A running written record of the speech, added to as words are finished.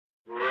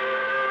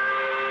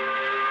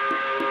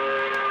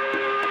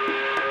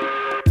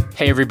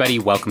Hey everybody,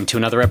 welcome to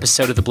another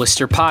episode of the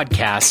Blister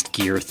Podcast,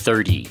 Gear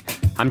 30.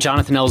 I'm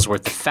Jonathan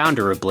Ellsworth, the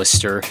founder of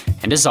Blister,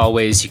 and as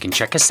always, you can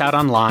check us out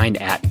online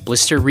at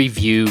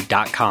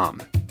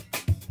blisterreview.com.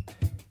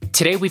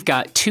 Today we've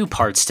got two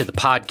parts to the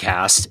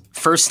podcast.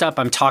 First up,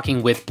 I'm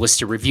talking with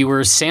Blister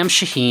reviewer Sam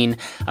Shaheen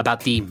about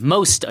the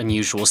most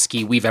unusual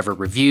ski we've ever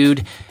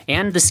reviewed,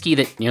 and the ski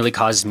that nearly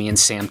caused me and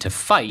Sam to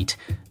fight,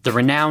 the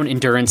Renown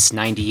Endurance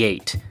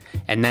 98.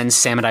 And then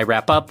Sam and I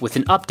wrap up with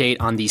an update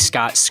on the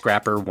Scott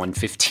Scrapper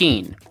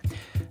 115.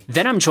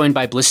 Then I'm joined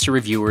by Blister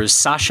reviewers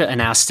Sasha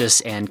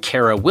Anastas and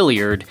Kara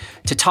Williard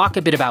to talk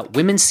a bit about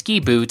women's ski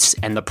boots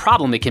and the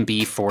problem it can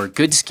be for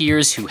good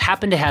skiers who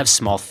happen to have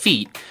small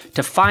feet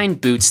to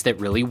find boots that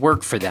really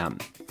work for them.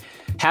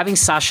 Having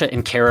Sasha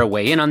and Kara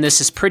weigh in on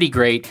this is pretty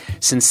great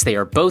since they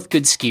are both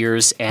good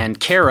skiers, and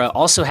Kara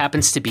also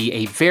happens to be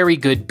a very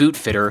good boot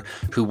fitter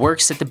who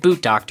works at the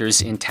Boot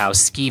Doctors in Taos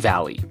Ski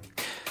Valley.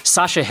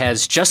 Sasha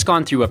has just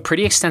gone through a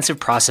pretty extensive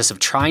process of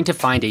trying to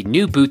find a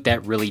new boot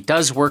that really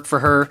does work for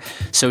her,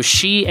 so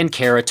she and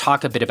Kara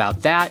talk a bit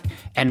about that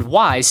and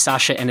why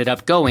Sasha ended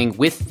up going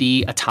with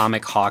the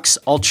Atomic Hawx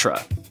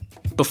Ultra.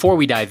 Before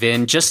we dive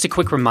in, just a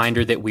quick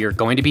reminder that we are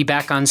going to be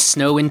back on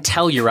snow in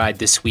Telluride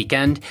this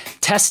weekend,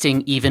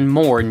 testing even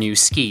more new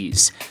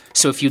skis.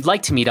 So if you'd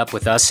like to meet up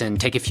with us and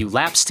take a few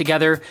laps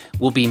together,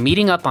 we'll be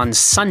meeting up on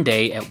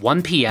Sunday at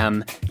 1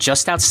 p.m.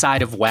 just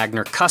outside of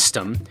Wagner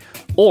Custom,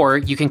 or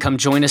you can come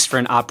join us for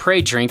an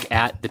après drink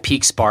at the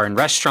Peaks Bar and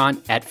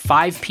Restaurant at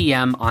 5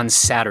 p.m. on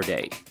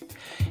Saturday.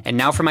 And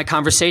now for my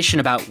conversation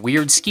about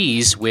weird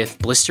skis with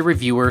Blister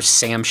reviewer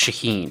Sam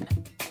Shaheen.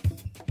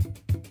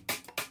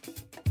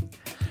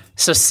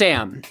 So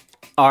Sam,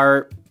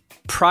 our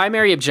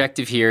primary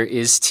objective here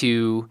is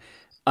to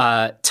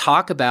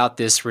talk about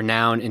this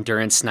Renown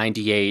Endurance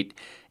 98,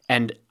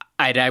 and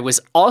I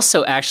was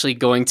also actually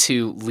going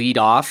to lead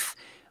off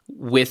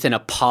with an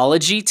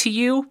apology to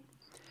you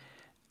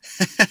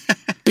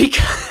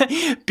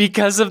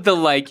because of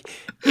the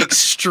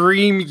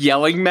extreme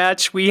yelling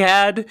match we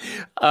had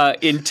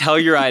in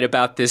Telluride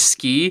about this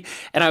ski,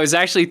 and I was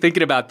actually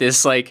thinking about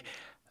this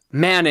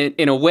man,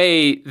 in a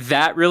way,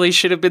 that really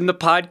should have been the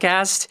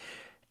podcast.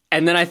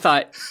 And then I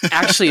thought,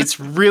 actually, it's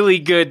really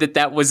good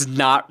that was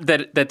not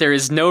that there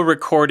is no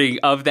recording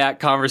of that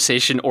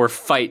conversation or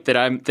fight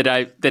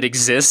that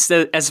exists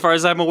as far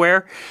as I'm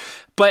aware.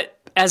 But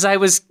as I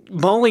was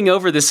mulling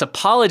over this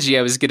apology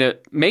I was going to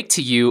make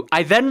to you,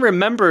 I then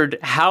remembered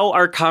how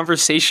our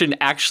conversation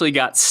actually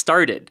got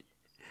started.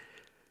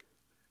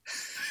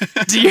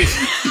 Do you?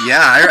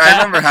 Yeah, I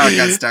remember how it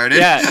got started.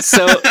 Yeah.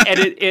 So, and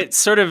it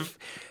sort of.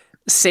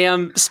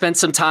 Sam spent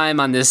some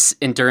time on this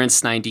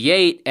Endurance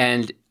 98,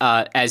 and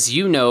as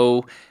you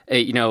know,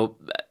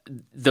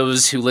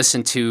 those who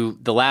listened to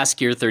the last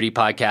Gear 30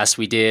 podcast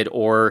we did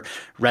or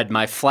read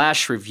my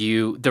flash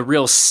review, the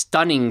real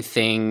stunning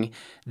thing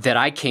that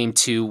I came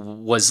to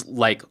was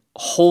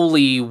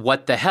holy,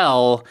 what the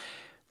hell?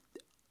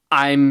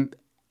 I'm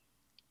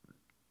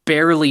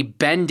barely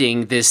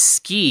bending this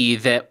ski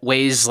that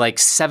weighs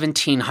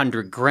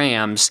 1,700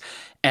 grams,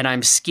 and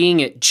I'm skiing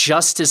it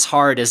just as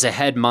hard as a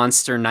Head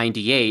Monster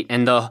 98.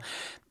 And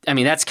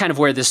that's kind of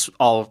where this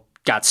all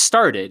got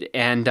started.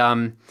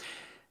 And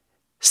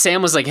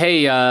Sam was like,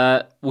 hey,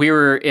 we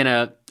were in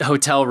a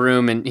hotel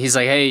room, and he's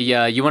like, hey,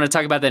 you want to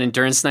talk about that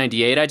Endurance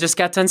 98 I just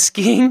got done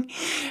skiing?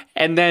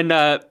 And then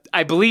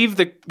I believe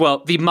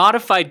the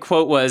modified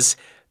quote was,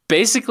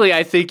 basically,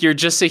 I think you're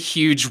just a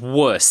huge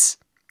wuss.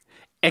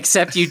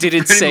 Except you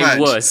didn't say much.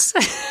 Wuss.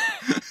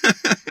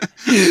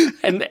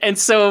 and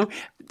so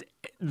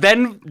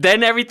then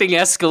everything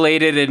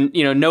escalated,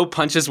 and no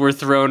punches were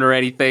thrown or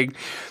anything.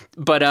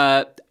 But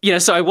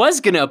so I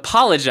was going to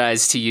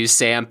apologize to you,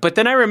 Sam, but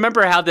then I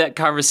remember how that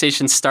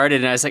conversation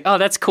started, and I was like, oh,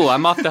 that's cool.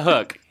 I'm off the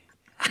hook.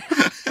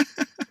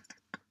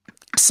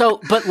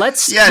 So, but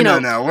let's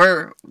no,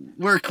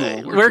 we're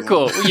cool. We're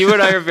cool. You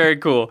and I are very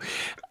cool.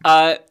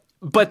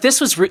 But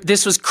this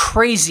was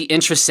crazy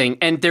interesting,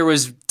 and there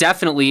was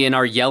definitely in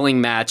our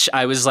yelling match,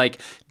 I was like,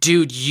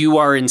 dude, you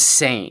are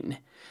insane.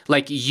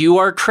 You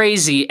are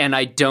crazy, and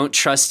I don't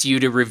trust you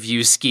to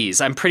review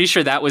skis. I'm pretty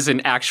sure that was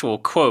an actual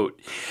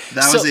quote.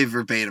 That was a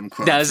verbatim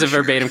quote. That was a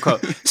verbatim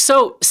quote.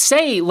 So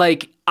say,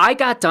 I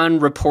got done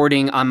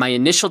reporting on my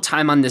initial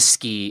time on this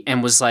ski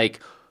and was like,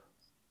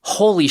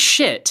 holy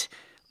shit.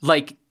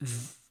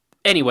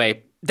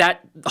 Anyway, that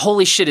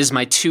holy shit is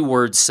my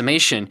 2-word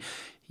summation.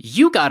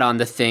 You got on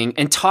the thing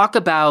and talk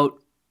about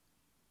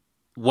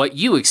what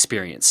you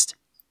experienced.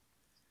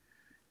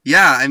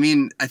 Yeah, I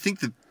think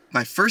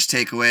my first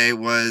takeaway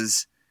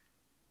was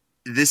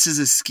this is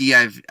a ski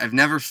I've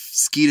never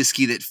skied a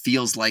ski that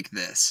feels like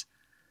this.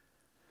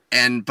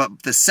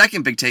 But the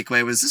second big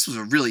takeaway was this was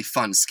a really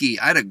fun ski.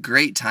 I had a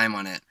great time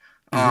on it.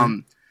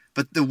 Mm-hmm.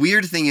 But the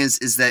weird thing is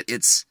that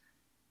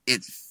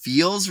it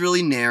feels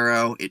really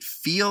narrow. It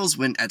feels,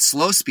 when at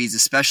slow speeds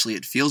especially,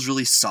 it feels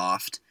really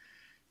soft.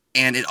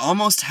 And it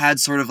almost had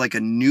sort of a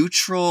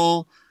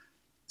neutral,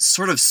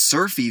 sort of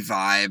surfy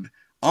vibe,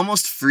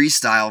 almost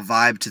freestyle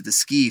vibe to the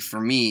ski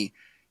for me.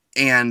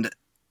 And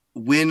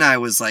when I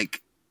was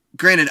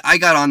granted, I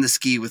got on the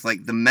ski with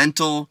like the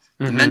mental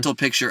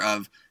picture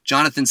of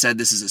Jonathan said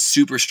this is a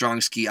super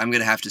strong ski. I'm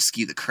going to have to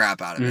ski the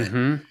crap out of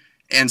it.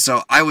 And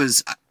so I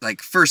was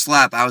like, first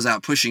lap, I was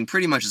out pushing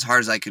pretty much as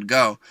hard as I could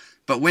go.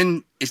 But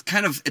when it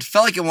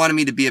felt like it wanted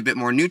me to be a bit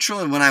more neutral.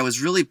 And when I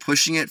was really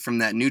pushing it from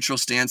that neutral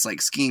stance,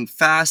 like skiing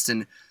fast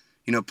and,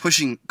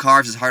 pushing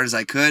carves as hard as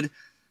I could,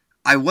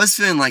 I was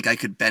feeling like I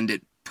could bend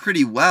it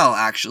pretty well,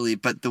 actually.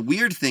 But the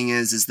weird thing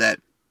is that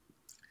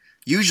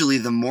usually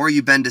the more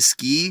you bend a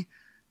ski,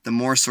 the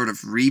more sort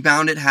of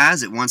rebound it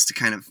has. It wants to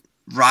kind of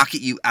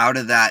rocket you out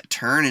of that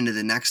turn into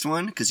the next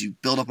one because you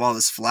build up all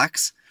this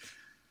flex.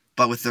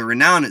 But with the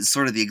Renown, it's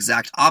sort of the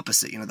exact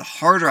opposite. The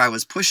harder I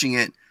was pushing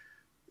it,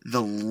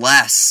 the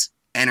less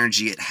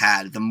energy it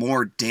had, the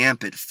more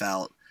damp it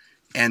felt.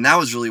 And that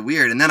was really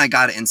weird. And then I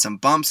got it in some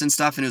bumps and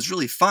stuff, and it was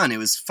really fun. It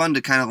was fun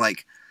to kind of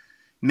like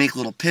make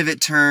little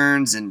pivot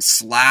turns and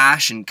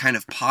slash and kind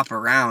of pop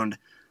around,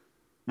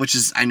 which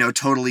is, I know,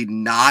 totally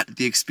not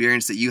the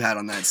experience that you had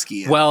on that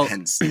ski. Well,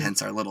 hence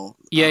our little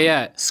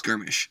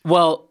skirmish.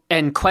 Well,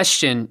 and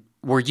question,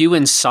 were you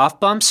in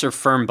soft bumps or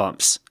firm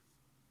bumps?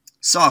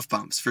 Soft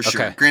bumps, for sure.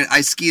 Okay. Granted,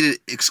 I skied it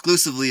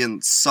exclusively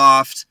in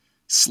soft,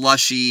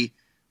 slushy,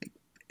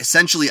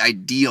 essentially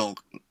ideal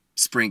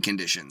spring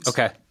conditions.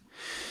 Okay.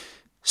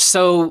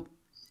 So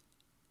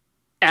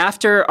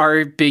after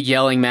our big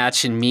yelling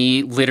match and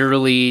me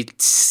literally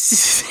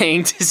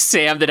saying to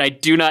Sam that I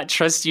do not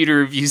trust you to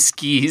review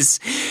skis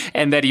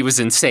and that he was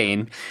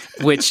insane,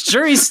 which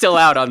jury's still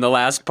out on the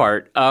last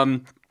part.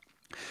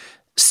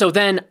 So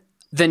then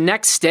the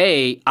next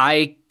day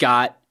I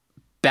got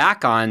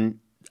back on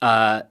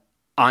the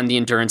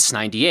Endurance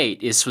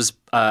 98. This was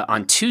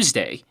on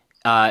Tuesday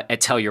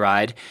at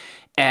Telluride.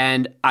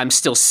 And I'm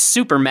still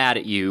super mad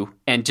at you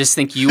and just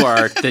think you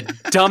are the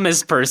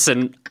dumbest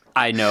person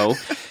I know.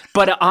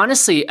 But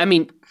honestly, I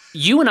mean,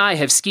 you and I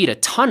have skied a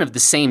ton of the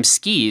same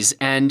skis.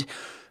 And,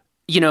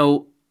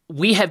 we're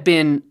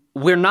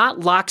not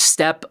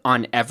lockstep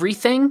on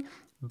everything,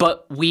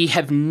 but we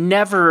have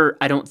never,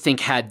 I don't think,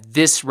 had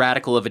this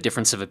radical of a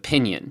difference of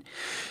opinion.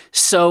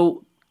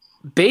 So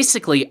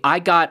basically, I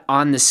got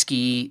on the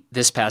ski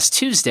this past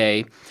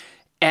Tuesday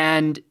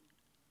and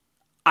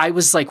I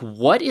was like,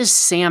 what is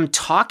Sam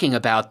talking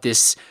about?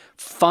 This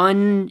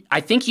fun,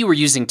 I think you were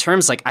using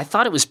terms like, I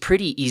thought it was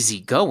pretty easy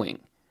going.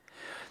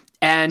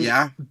 And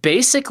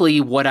basically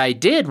what I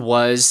did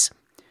was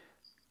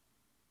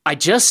I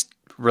just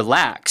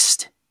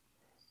relaxed.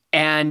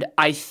 And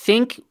I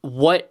think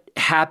what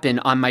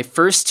happened on my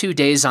first 2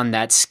 days on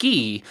that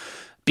ski,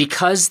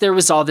 because there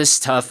was all this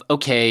stuff,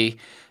 okay,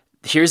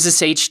 here's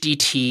this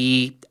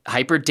HDT,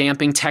 hyper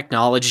damping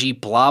technology,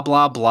 blah,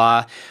 blah,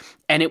 blah.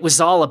 And it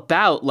was all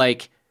about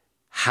like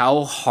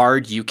how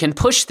hard you can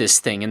push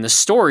this thing. And the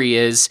story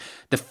is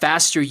the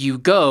faster you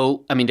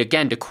go, I mean,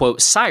 again, to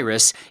quote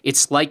Cyrus,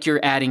 it's like you're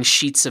adding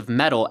sheets of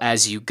metal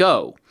as you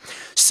go.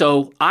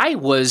 So I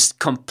was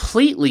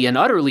completely and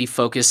utterly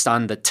focused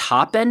on the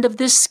top end of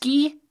this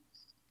ski.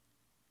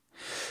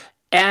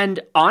 And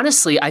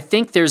honestly, I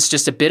think there's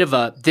just a bit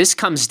of this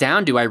comes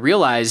down to, I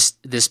realized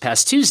this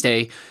past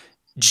Tuesday,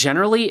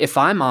 generally, if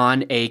I'm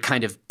on a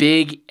kind of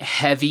big,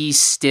 heavy,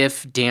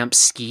 stiff, damp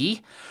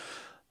ski,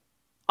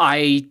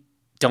 I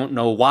don't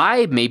know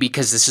why, maybe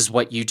because this is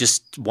what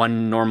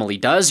one normally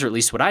does, or at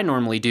least what I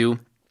normally do.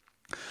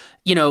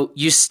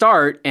 You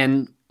start,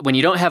 and when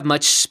you don't have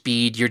much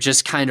speed, you're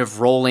just kind of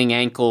rolling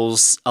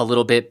ankles a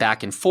little bit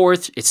back and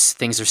forth.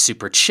 Things are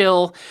super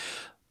chill.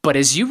 But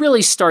as you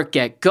really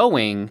get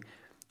going,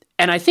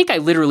 and I think I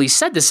literally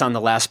said this on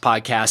the last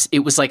podcast, it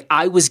was like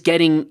I was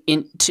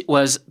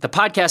was the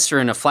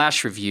podcaster in a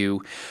flash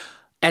review,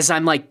 as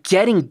I'm like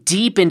getting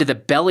deep into the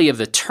belly of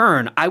the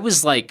turn, I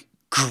was like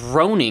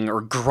groaning or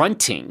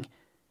grunting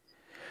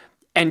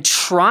and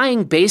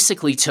trying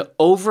basically to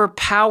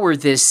overpower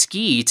this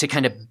ski to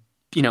kind of,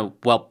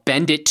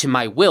 bend it to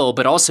my will,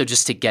 but also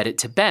just to get it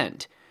to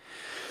bend.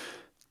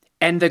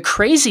 And the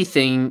crazy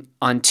thing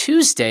on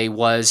Tuesday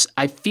was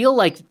I feel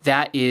like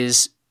that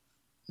is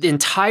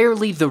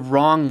entirely the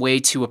wrong way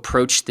to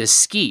approach this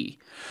ski.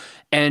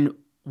 And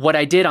what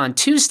I did on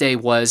Tuesday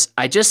was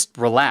I just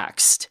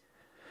relaxed.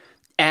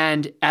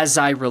 And as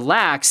I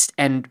relaxed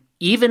and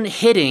even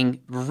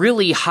hitting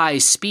really high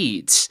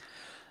speeds,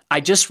 I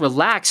just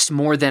relaxed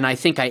more than I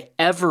think I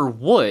ever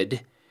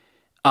would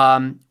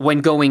when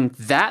going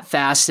that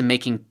fast and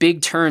making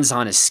big turns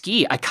on a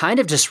ski. I kind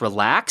of just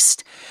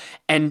relaxed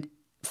and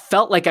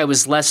felt like I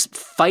was less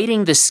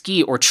fighting the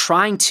ski or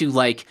trying to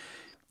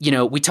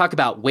we talk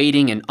about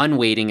weighting and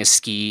unweighting a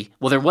ski.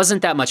 Well, there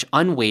wasn't that much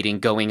unweighting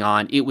going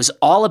on. It was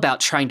all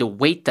about trying to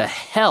weight the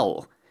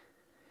hell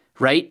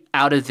right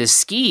out of this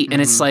ski.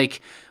 And it's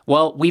like,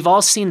 well, we've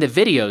all seen the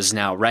videos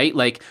now, right?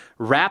 Like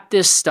wrap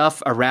this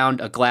stuff around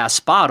a glass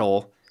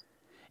bottle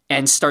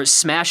and start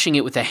smashing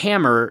it with a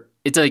hammer.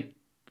 It's like,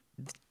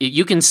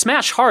 you can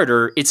smash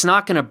harder. It's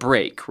not going to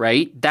break,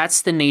 right?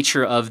 That's the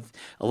nature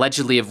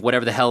allegedly of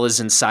whatever the hell is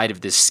inside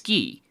of this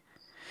ski.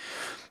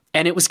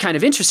 And it was kind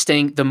of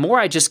interesting. The more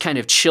I just kind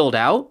of chilled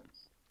out,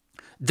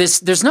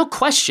 there's no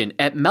question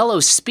at mellow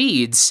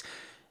speeds,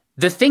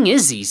 the thing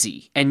is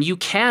easy and you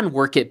can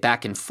work it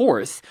back and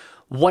forth.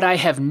 What I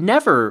have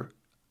never,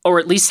 or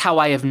at least how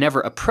I have never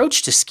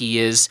approached a ski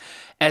is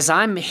as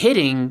I'm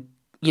hitting,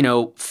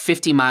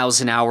 50 miles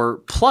an hour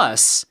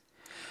plus,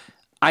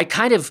 I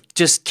kind of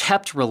just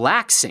kept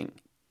relaxing.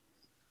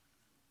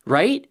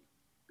 Right?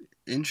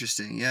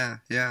 Interesting. Yeah.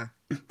 Yeah.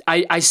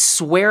 I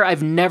swear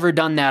I've never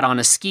done that on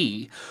a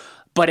ski,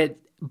 but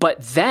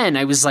then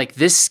I was like,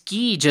 this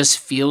ski just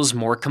feels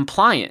more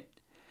compliant.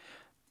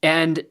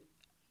 And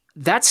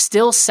that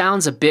still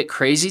sounds a bit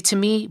crazy to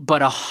me,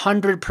 but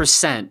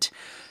 100%,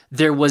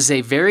 there was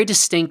a very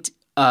distinct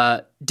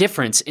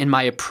difference in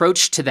my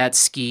approach to that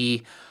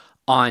ski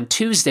on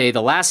Tuesday,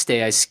 the last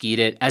day I skied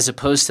it, as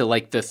opposed to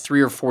like the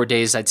 3 or 4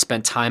 days I'd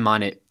spent time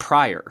on it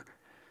prior.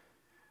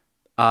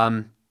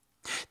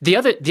 The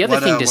other thing,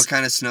 what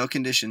kind of snow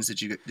conditions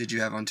did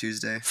you have on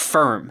Tuesday?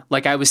 Firm.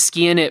 Like I was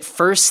skiing it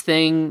first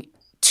thing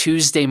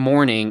Tuesday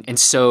morning, and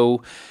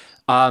so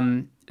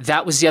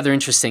that was the other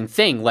interesting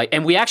thing. Like,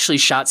 and we actually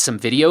shot some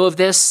video of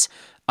this.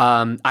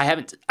 I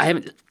haven't.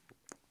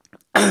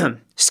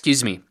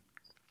 Excuse me.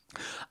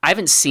 I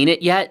haven't seen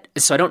it yet,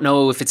 so I don't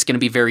know if it's going to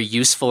be very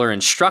useful or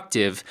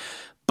instructive.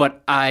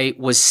 But I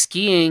was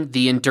skiing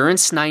the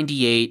Endurance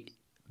 98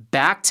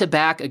 back to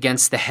back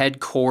against the Head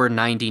Core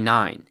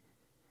 99.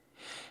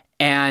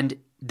 And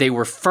they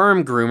were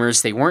firm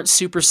groomers. They weren't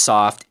super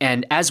soft.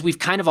 And as we've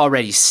kind of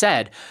already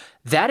said,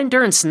 that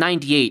Endurance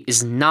 98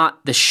 is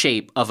not the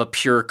shape of a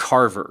pure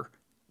Carver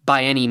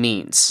by any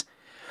means.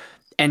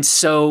 And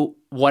so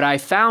what I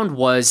found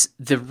was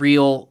the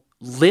real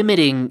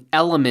limiting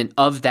element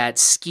of that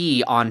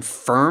ski on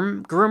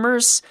firm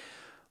groomers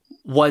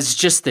was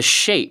just the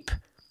shape,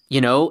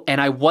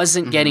 and I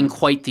wasn't getting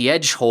quite the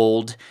edge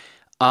hold.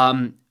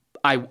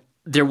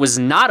 There was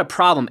not a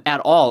problem at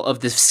all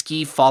of the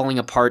ski falling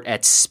apart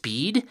at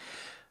speed,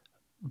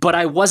 but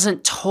I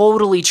wasn't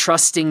totally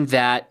trusting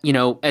that,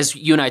 as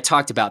you and I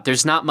talked about,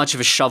 there's not much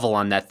of a shovel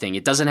on that thing.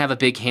 It doesn't have a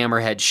big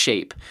hammerhead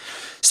shape.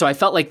 So I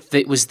felt like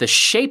it was the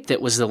shape that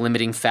was the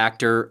limiting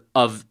factor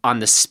on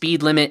the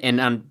speed limit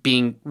and on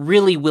being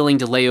really willing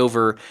to lay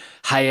over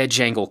high edge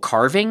angle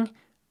carving.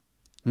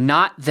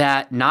 Not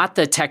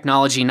the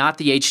technology, not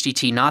the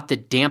HDT, not the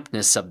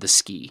dampness of the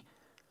ski.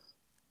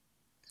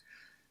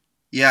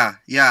 Yeah,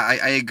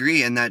 I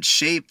agree. And that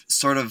shape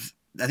sort of,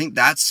 I think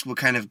that's what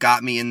kind of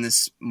got me in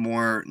this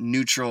more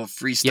neutral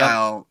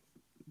freestyle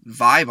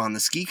vibe on the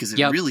ski, because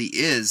it really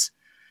is,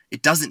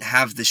 it doesn't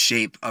have the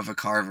shape of a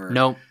Carver.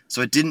 No.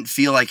 So it didn't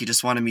feel like it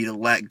just wanted me to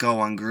let go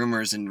on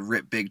groomers and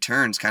rip big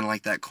turns, kind of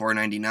like that Core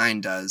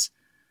 99 does,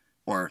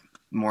 or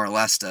more or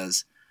less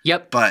does.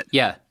 Yep. But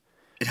yeah,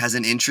 it has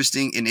an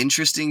interesting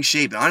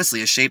shape.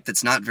 Honestly, a shape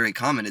that's not very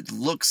common. It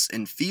looks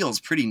and feels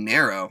pretty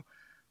narrow.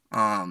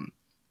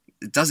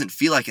 It doesn't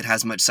feel like it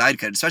has much side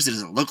cut, especially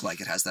doesn't look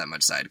like it has that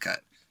much side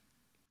cut.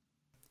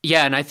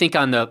 Yeah, and I think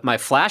on my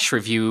flash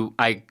review,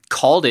 I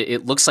called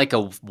it looks like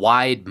a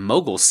wide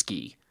mogul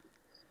ski.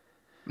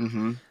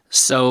 Mm-hmm.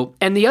 So,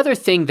 and the other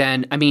thing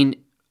then, I mean,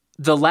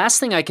 the last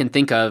thing I can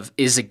think of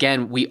is,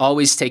 again, we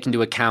always take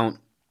into account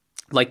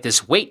like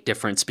this weight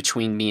difference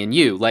between me and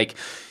you. Like,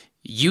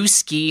 you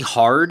ski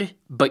hard,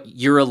 but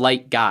you're a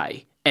light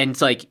guy. And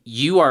like,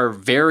 you are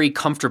very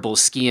comfortable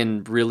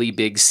skiing really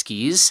big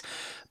skis.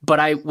 But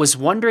I was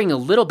wondering a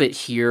little bit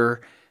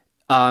here,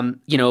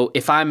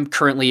 if I'm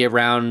currently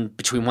around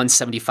between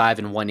 175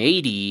 and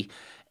 180,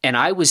 and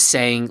I was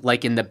saying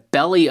like in the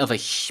belly of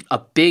a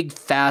big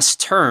fast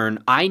turn,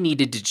 I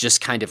needed to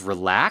just kind of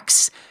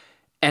relax.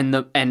 And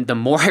the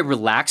more I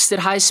relaxed at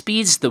high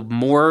speeds, the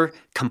more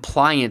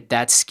compliant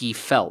that ski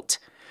felt.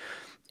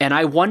 And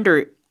I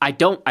wonder, I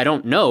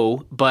don't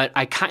know, but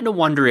I kind of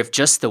wonder if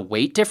just the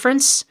weight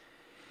difference,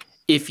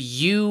 if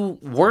you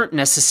weren't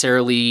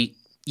necessarily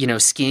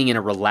skiing in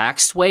a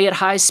relaxed way at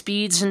high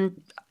speeds and,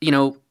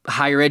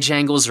 higher edge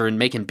angles or in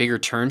making bigger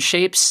turn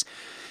shapes,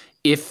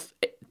 if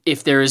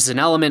there is an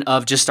element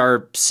of just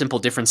our simple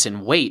difference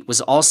in weight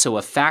was also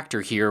a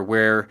factor here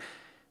where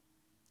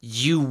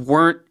you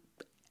weren't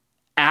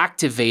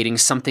activating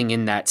something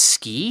in that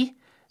ski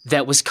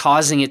that was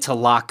causing it to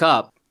lock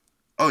up.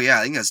 Oh yeah,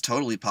 I think that's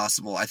totally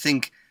possible. I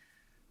think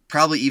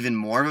probably even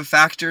more of a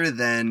factor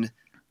than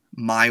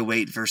my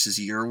weight versus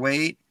your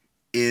weight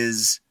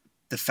is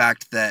the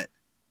fact that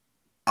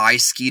I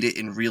skied it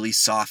in really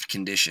soft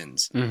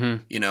conditions,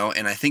 and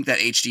I think that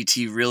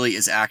HDT really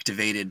is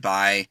activated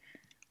by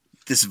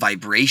this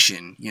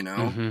vibration,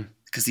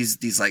 because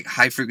these like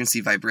high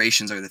frequency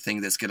vibrations are the thing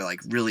that's going to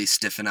like really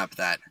stiffen up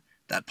that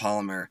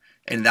polymer,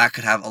 and that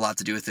could have a lot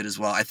to do with it as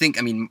well.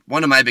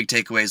 One of my big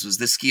takeaways was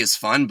this ski is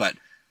fun, but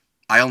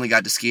I only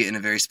got to ski it in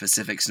a very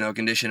specific snow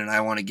condition, and I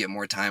want to get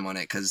more time on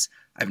it because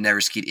I've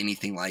never skied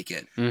anything like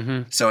it.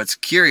 Mm-hmm. So it's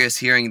curious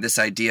hearing this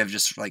idea of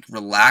just like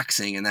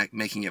relaxing and that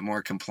making it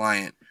more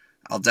compliant.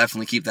 I'll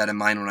definitely keep that in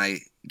mind when I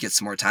get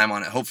some more time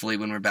on it. Hopefully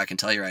when we're back in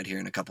Telluride here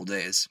in a couple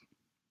days.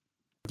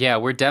 Yeah,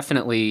 we're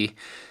definitely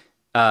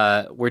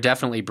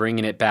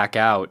bringing it back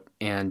out,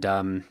 and I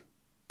don't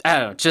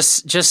know,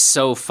 just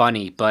so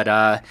funny. But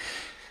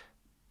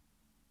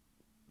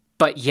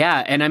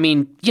yeah, and I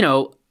mean,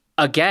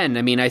 again,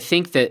 I mean, I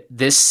think that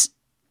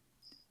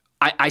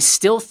I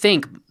still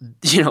think,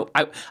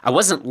 I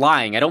wasn't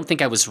lying. I don't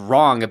think I was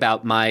wrong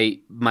about my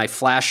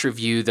flash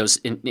review, those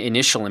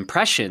initial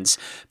impressions,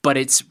 but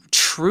it's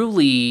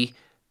truly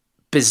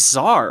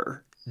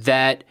bizarre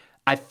that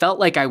I felt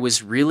like I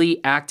was really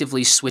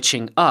actively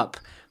switching up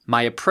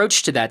my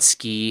approach to that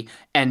ski,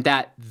 and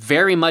that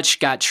very much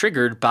got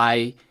triggered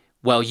by,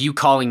 well, you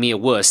calling me a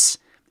wuss,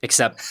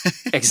 except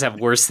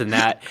worse than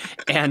that.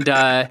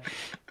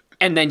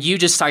 And then you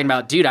just talking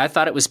about, dude, I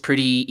thought it was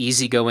pretty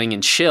easygoing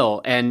and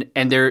chill. And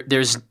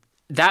there's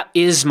that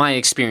is my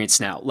experience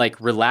now. Like,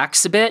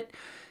 relax a bit,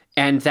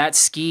 and that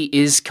ski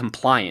is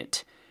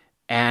compliant.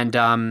 And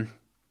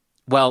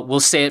well, we'll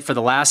say it for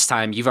the last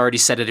time. You've already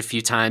said it a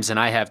few times, and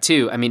I have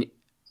too. I mean,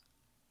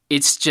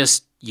 it's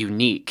just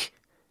unique.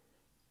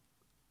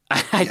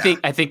 I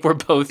think we're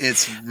both.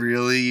 It's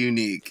really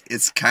unique.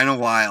 It's kind of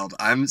wild.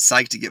 I'm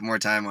psyched to get more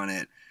time on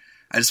it.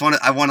 I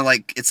want to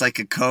like, it's like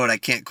a code I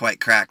can't quite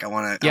crack. I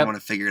want to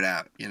figure it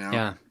out,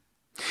 Yeah.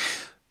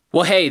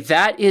 Well, hey,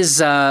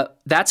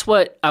 that's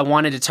what I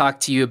wanted to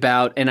talk to you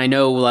about. And I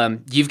know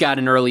you've got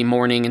an early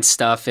morning and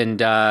stuff, and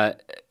I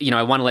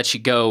want to let you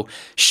go.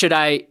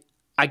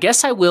 I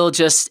guess I will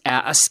just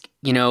ask,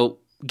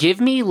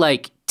 give me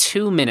like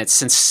 2 minutes,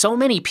 since so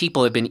many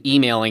people have been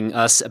emailing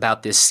us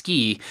about this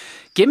ski.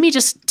 Give me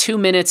just 2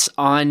 minutes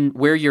on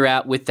where you're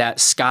at with that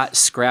Scott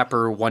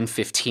Scrapper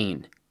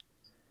 115.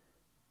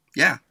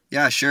 Yeah,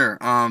 sure.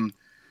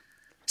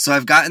 So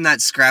I've gotten that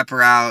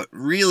Scrapper out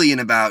really in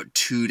about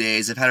 2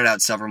 days. I've had it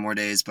out several more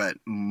days, but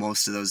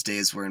most of those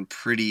days were in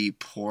pretty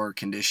poor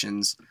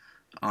conditions.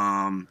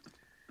 And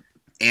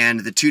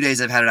the 2 days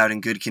I've had it out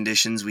in good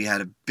conditions, we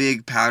had a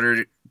big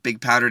powder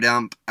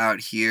dump out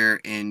here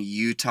in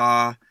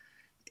Utah,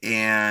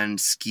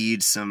 and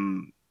skied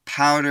some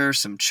powder,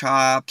 some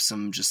chop,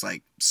 some just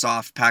like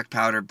soft pack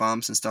powder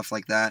bumps and stuff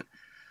like that.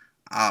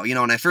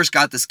 When I first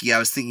got the ski, I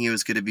was thinking it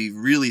was going to be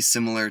really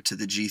similar to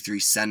the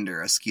G3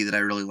 Sender, a ski that I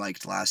really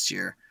liked last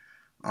year.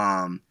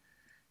 And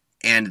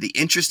the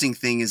interesting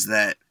thing is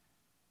that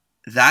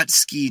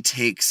ski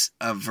takes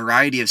a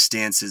variety of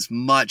stances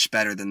much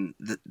better than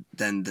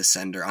the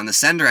Sender. On the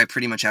Sender, I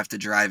pretty much have to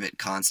drive it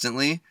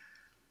constantly.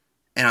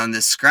 And on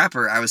this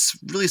Scrapper, I was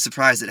really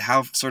surprised at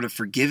how sort of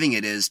forgiving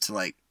it is to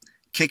like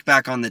kick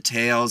back on the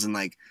tails and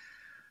like,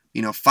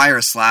 fire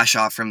a slash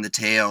off from the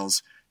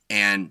tails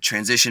and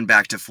transition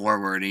back to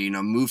forward,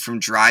 and move from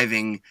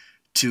driving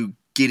to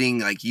getting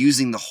like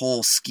using the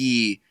whole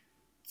ski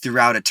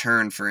throughout a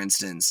turn, for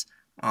instance.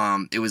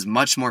 It was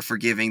much more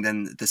forgiving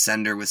than the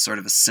Sender with sort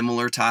of a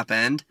similar top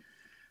end.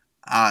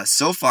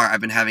 So far,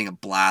 I've been having a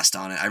blast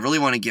on it. I really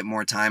want to get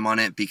more time on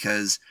it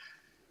because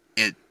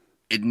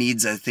it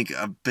needs, I think,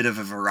 a bit of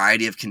a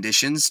variety of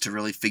conditions to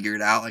really figure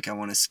it out. Like, I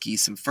want to ski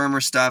some firmer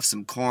stuff,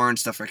 some corn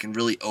stuff where I can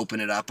really open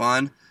it up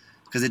on,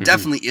 because it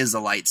definitely is a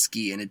light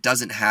ski, and it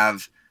doesn't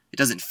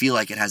feel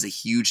like it has a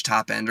huge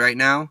top end right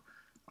now.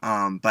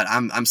 But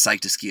I'm psyched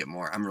to ski it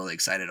more. I'm really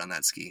excited on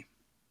that ski.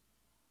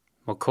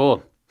 Well,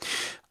 cool.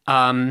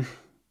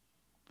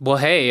 Well,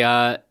 hey,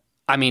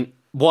 I mean,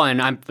 one,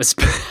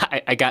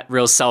 I got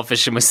real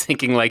selfish and was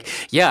thinking like,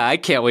 yeah, I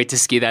can't wait to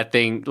ski that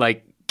thing.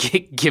 Like,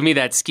 give me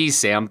that ski,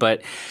 Sam.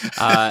 But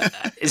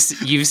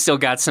you've still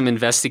got some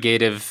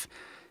investigative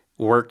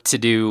work to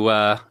do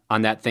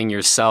on that thing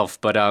yourself.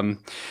 But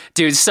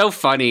dude, it's so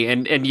funny.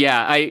 And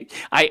yeah, I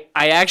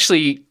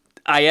actually,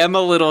 I am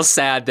a little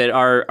sad that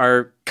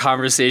our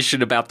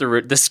conversation about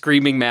the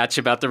screaming match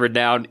about the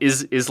Renown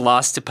is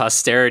lost to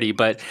posterity.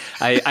 But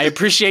I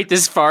appreciate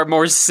this far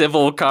more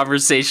civil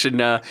conversation,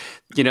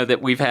 that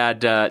we've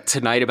had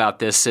tonight about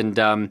this. And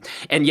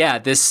yeah,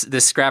 this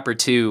Scrapper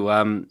too.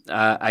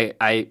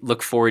 I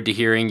look forward to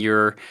hearing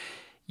your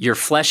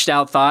fleshed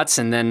out thoughts,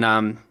 and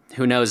then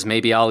who knows,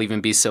 maybe I'll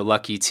even be so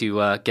lucky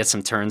to get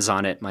some turns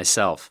on it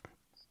myself.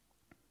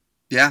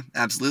 Yeah,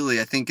 absolutely.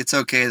 I think it's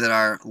okay that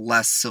our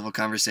less civil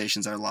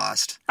conversations are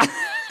lost.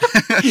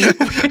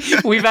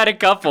 We've had a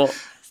couple.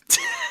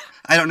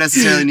 I don't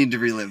necessarily need to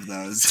relive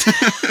those.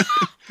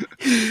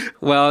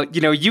 Well,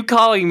 you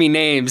calling me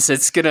names,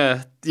 it's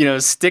gonna,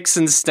 sticks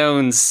and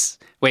stones.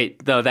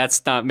 Wait, though,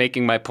 that's not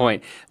making my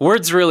point.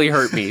 Words really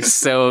hurt me,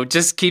 so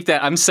just keep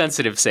that. I'm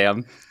sensitive,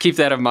 Sam. Keep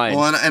that in mind.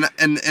 Well,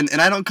 and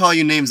I don't call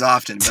you names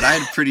often, but I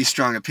had a pretty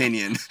strong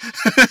opinion.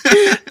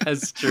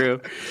 That's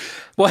true.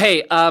 Well,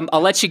 hey, I'll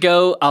let you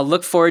go. I'll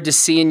look forward to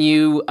seeing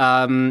you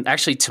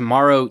actually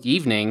tomorrow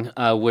evening,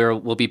 where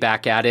we'll be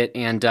back at it.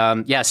 And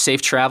yeah,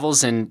 safe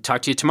travels, and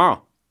talk to you tomorrow.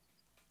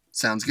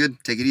 Sounds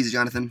good. Take it easy,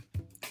 Jonathan.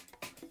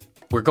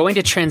 We're going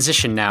to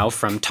transition now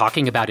from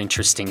talking about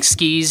interesting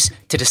skis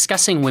to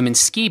discussing women's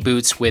ski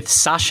boots with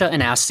Sasha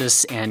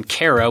Anastas and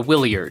Kara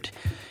Williard.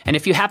 And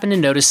if you happen to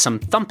notice some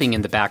thumping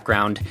in the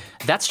background,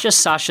 that's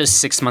just Sasha's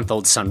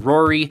 6-month-old son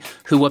Rory,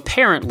 who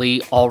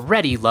apparently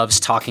already loves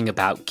talking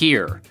about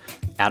gear.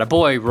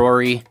 Attaboy,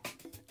 Rory.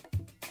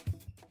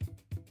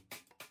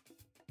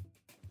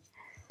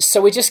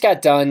 So we just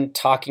got done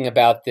talking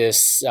about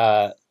this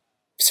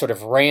sort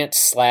of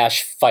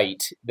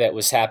rant/fight that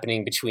was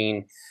happening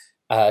between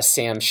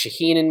Sam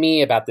Shaheen and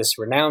me about this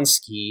renowned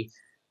ski,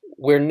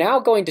 we're now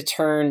going to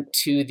turn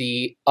to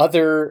the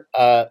other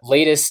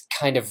latest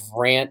kind of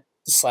rant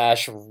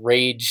 /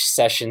 rage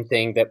session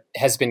thing that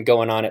has been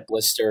going on at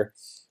Blister.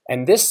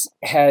 And this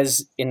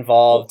has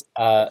involved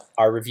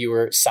our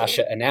reviewer,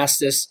 Sasha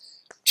Anastas,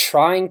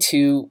 trying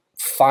to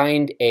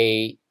find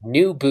a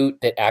new boot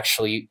that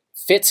actually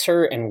fits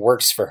her and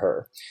works for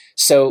her.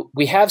 So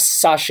we have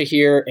Sasha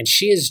here, and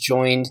she is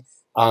joined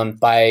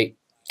by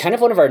kind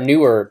of one of our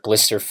newer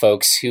Blister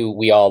folks who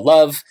we all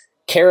love,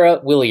 Kara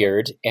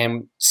Williard.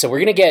 And so we're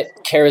going to get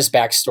Kara's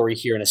backstory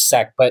here in a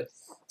sec. But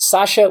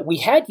Sasha, we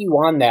had you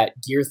on that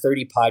Gear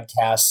 30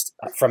 podcast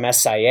from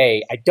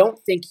SIA. I don't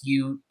think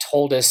you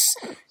told us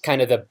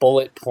kind of the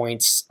bullet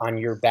points on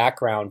your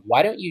background.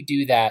 Why don't you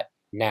do that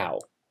now?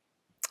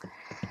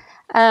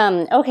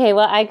 Okay,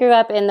 well, I grew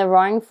up in the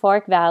Roaring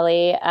Fork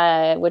Valley,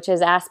 which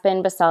is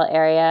Aspen, Basalt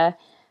area.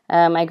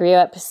 I grew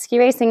up ski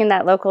racing in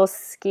that local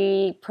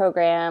ski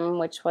program,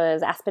 which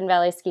was Aspen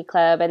Valley Ski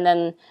Club. And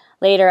then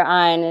later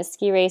on,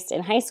 ski raced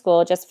in high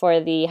school just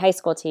for the high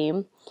school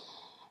team.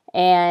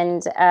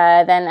 And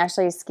then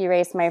actually ski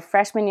raced my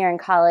freshman year in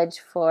college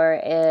for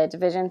a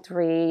Division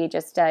III,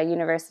 just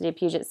University of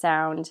Puget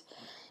Sound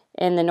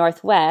in the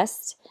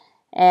Northwest.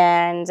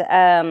 And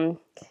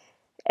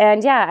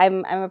yeah,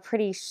 I'm a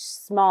pretty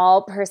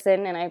small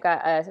person, and I've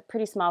got a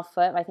pretty small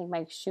foot. I think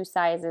my shoe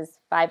size is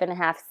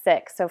 5.5,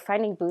 6. So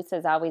finding boots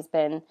has always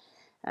been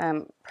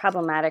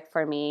problematic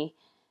for me.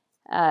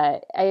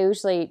 I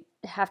usually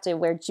have to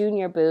wear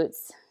junior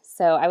boots.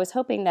 So I was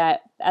hoping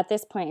that at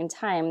this point in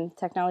time,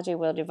 technology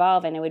will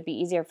evolve and it would be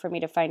easier for me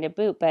to find a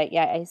boot. But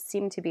yeah, I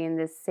seem to be in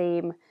this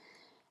same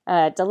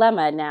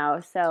dilemma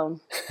now.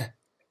 So,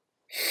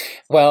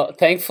 well,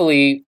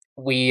 thankfully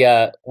we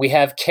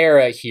have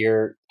Kara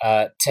here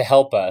to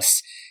help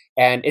us,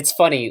 and it's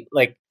funny.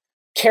 Like,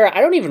 Kara, I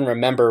don't even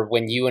remember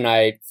when you and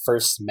I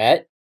first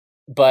met,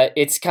 but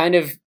it's kind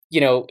of,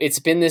 it's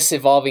been this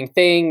evolving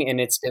thing, and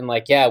it's been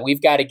like, yeah,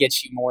 we've got to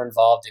get you more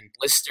involved in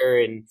Blister.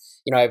 And,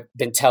 I've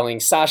been telling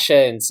Sasha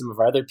and some of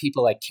our other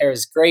people, like,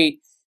 Kara's great.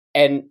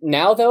 And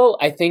now, though,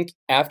 I think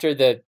after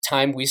the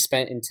time we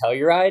spent in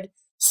Telluride,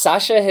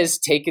 Sasha has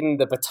taken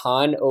the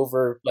baton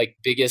over, like,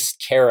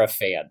 biggest Kara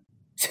fan.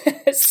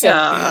 So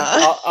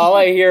all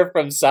I hear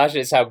from Sasha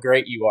is how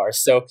great you are.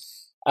 So,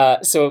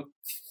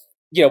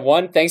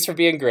 one, thanks for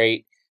being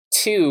great.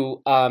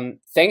 Two,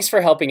 thanks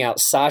for helping out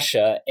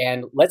Sasha,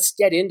 and let's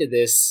get into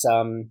this,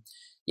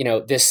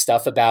 this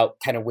stuff about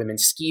kind of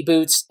women's ski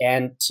boots.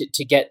 And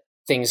to get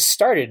things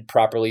started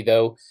properly,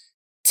 though,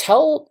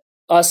 tell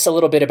us a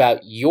little bit about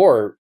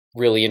your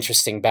really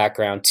interesting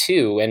background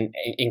too, and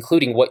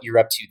including what you're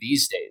up to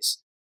these days.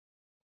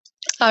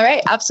 All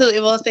right, absolutely.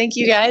 Well, thank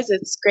you guys.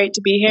 It's great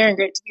to be here and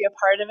great to be a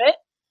part of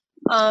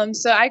it.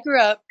 So I grew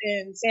up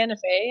in Santa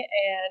Fe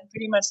and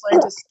pretty much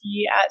learned to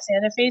ski at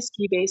Santa Fe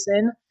Ski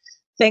Basin.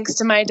 Thanks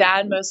to my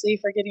dad mostly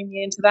for getting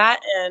me into that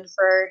and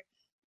for,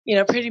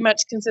 pretty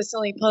much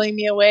consistently pulling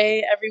me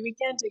away every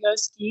weekend to go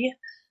ski.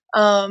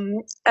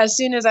 As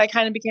soon as I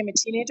kind of became a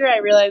teenager, I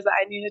realized that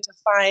I needed to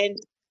find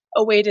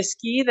a way to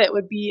ski that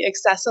would be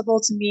accessible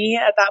to me.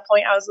 At that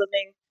point, I was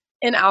living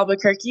in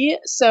Albuquerque.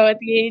 So at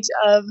the age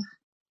of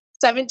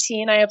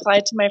 17, I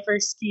applied to my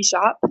first ski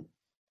shop,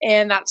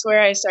 and that's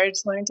where I started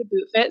to learn to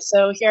boot fit.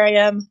 So here I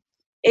am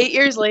 8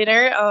 years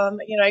later.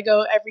 I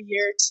go every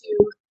year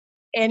to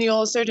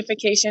annual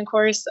certification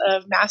course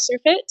of Master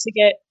Fit to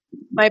get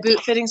my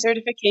boot fitting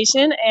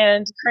certification.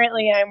 And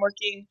currently I'm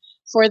working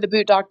for the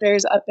Boot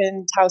Doctors up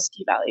in Taos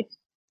Ski Valley.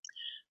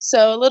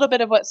 So a little bit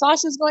of what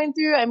Sasha's going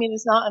through,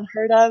 it's not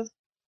unheard of.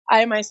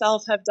 I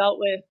myself have dealt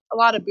with a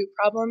lot of boot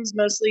problems,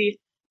 mostly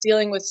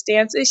dealing with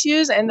stance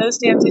issues. And those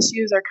stance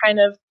issues are kind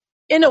of,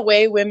 in a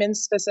way, women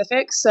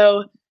specific.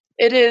 So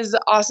it is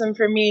awesome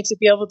for me to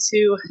be able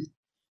to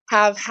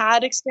have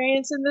had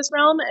experience in this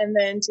realm and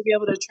then to be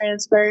able to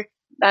transfer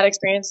that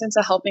experience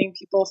into helping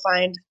people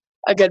find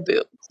a good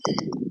boot.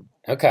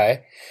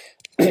 Okay.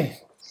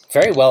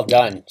 Very well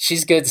done.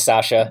 She's good,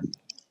 Sasha.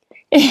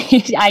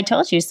 I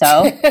told you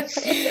so.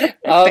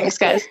 Thanks,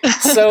 guys.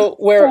 So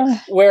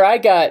where I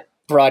got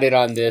brought in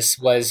on this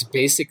was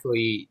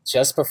basically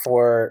just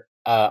before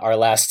our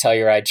last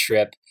Telluride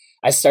trip.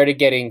 I started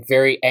getting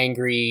very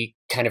angry,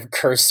 kind of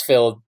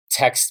curse-filled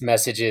text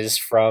messages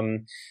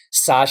from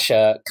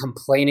Sasha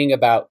complaining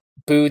about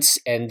boots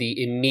and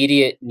the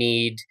immediate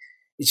need.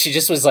 She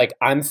just was like,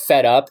 I'm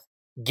fed up.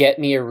 Get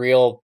me a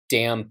real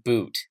damn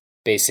boot,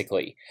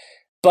 basically.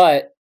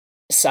 But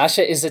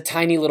Sasha is a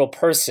tiny little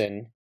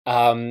person.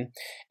 And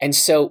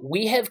so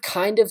we have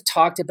kind of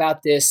talked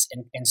about this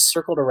and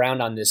circled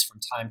around on this from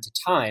time to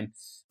time,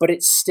 but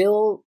it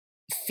still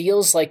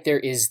feels like there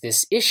is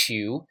this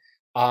issue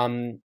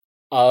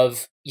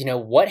of,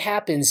 what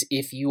happens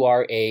if you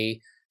are a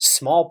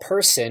small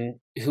person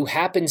who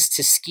happens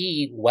to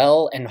ski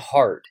well and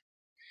hard,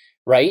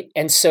 right?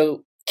 And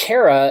so,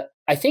 Kara,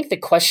 I think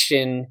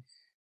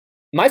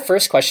my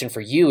first question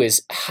for you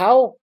is,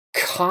 how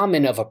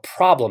common of a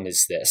problem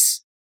is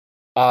this?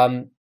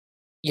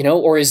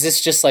 or is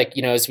this just like,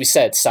 as we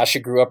said, Sasha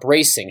grew up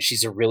racing.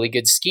 She's a really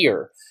good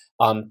skier.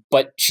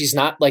 But she's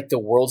not like the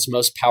world's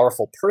most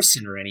powerful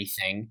person or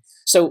anything.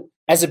 So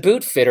as a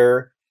boot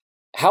fitter,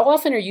 how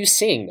often are you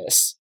seeing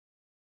this?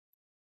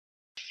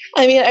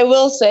 I mean, I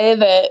will say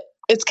that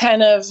it's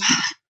kind of,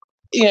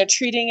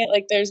 treating it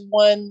like there's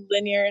one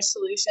linear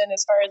solution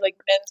as far as like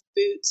men's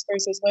boots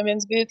versus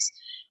women's boots.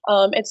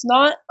 It's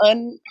not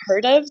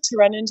unheard of to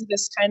run into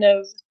this kind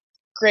of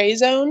gray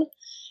zone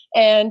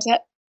and to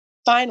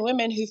find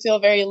women who feel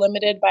very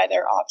limited by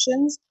their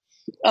options.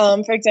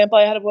 For example,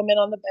 I had a woman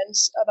on the bench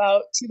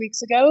about 2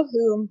 weeks ago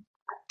who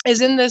is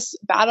in this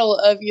battle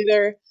of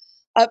either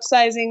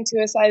upsizing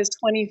to a size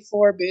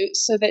 24 boot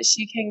so that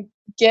she can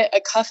get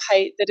a cuff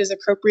height that is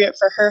appropriate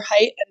for her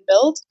height and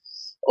build,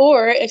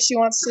 or if she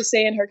wants to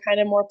stay in her kind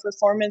of more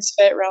performance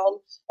fit realm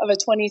of a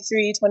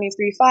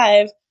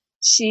 23.5,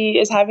 she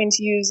is having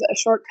to use a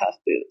short cuff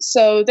boot.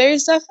 So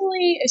there's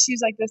definitely issues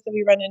like this that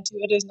we run into.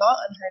 It is not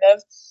unheard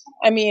of.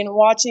 I mean,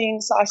 watching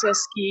Sasha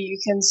ski, you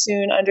can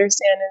soon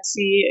understand and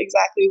see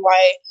exactly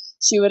why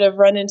she would have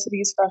run into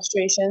these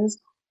frustrations.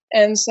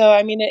 And so,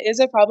 I mean, it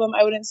is a problem.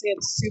 I wouldn't say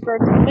it's super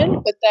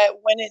common, but that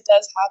when it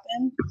does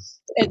happen,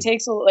 it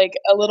takes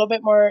a little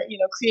bit more,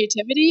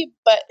 creativity.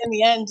 But in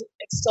the end,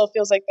 it still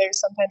feels like there's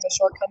sometimes a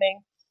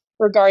shortcoming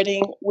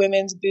regarding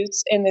women's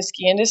boots in the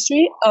ski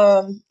industry.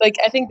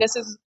 I think this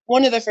is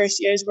one of the first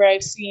years where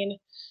I've seen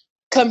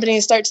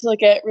companies start to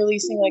look at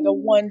releasing like a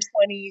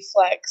 120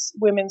 flex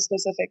women's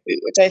specific boot,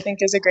 which I think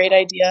is a great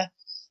idea.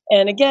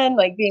 And again,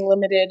 like being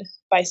limited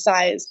by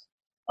size.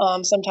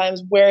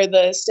 Sometimes where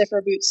the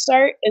stiffer boots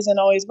start isn't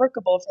always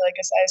workable for like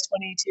a size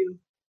 22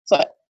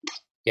 foot.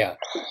 Yeah.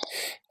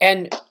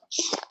 And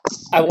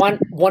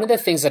one of the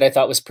things that I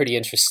thought was pretty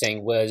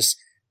interesting was,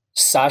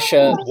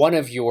 Sasha, one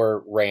of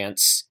your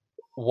rants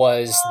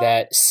was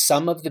that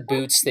some of the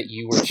boots that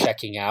you were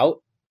checking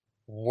out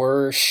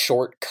were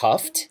short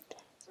cuffed.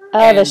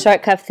 Oh, the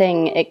short cuff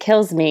thing, it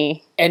kills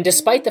me. And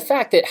despite the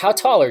fact that, how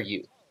tall are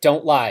you?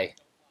 Don't lie.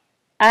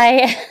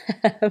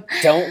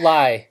 Don't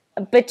lie.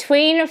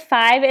 Between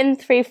 5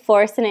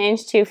 3/4 an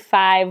inch to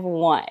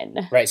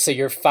 5'1". Right, so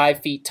you're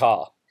 5 feet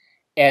tall,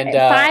 and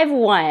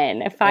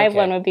 5'1".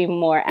 5'1" would be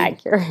more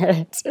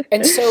accurate.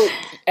 And so,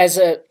 as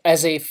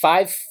a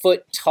 5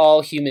 foot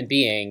tall human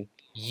being,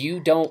 you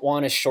don't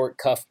want a short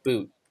cuff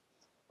boot.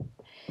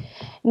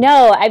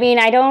 No, I mean,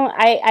 I don't.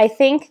 I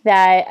think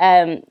that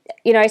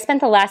I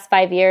spent the last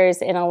 5 years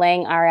in a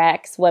Lang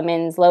RX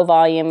women's low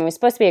volume. It was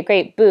supposed to be a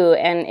great boot,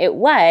 and it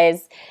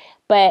was.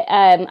 But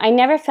I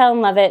never fell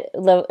in love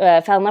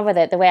with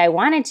it the way I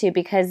wanted to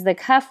because the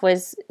cuff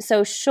was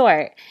so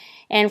short.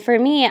 And for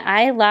me,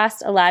 I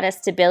lost a lot of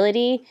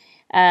stability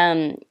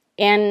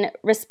and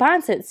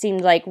response, it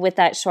seemed like, with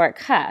that short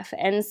cuff.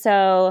 And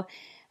so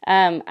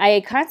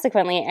I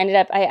consequently ended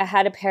up, I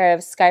had a pair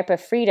of Scarpa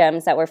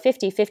Freedoms that were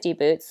 50-50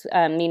 boots,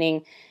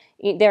 meaning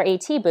they're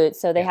AT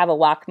boots, so they have a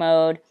walk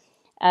mode.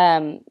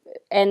 And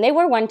they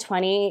were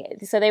 120,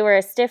 so they were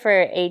a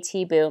stiffer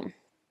AT boot.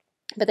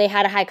 But they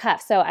had a high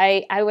cuff. So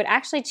I would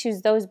actually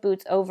choose those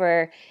boots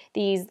over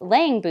these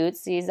Lang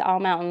boots, these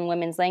all-mountain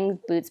women's Lang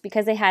boots,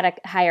 because they had a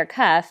higher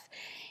cuff.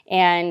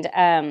 And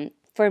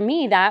for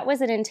me, that was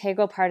an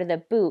integral part of the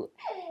boot.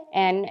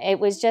 And it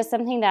was just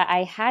something that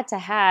I had to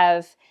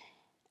have,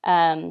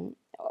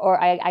 or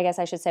I guess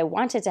I should say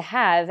wanted to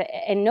have,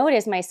 and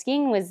notice my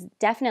skiing was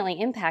definitely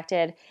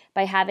impacted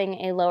by having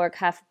a lower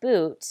cuff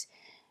boot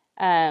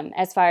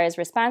as far as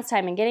response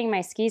time and getting my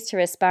skis to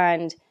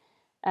respond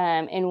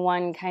in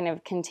one kind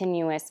of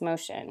continuous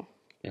motion.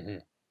 Mm-hmm.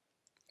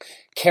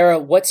 Kara,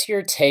 what's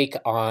your take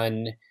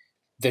on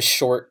the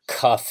short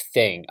cuff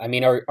thing? I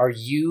mean, are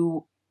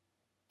you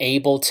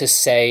able to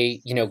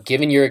say,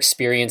 given your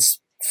experience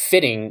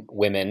fitting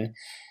women,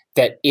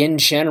 that in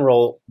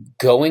general,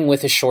 going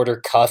with a shorter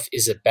cuff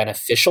is a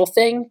beneficial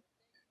thing?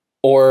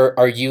 Or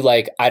are you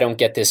like, I don't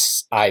get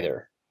this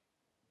either?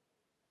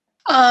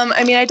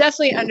 I mean, I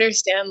definitely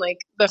understand like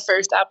the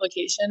first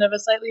application of a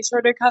slightly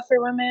shorter cuff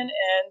for women,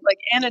 and like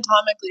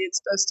anatomically,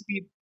 it's supposed to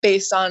be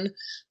based on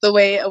the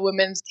way a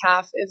woman's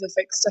calf is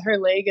affixed to her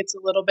leg. It's a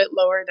little bit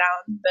lower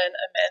down than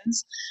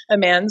a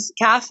man's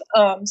calf.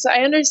 So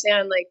I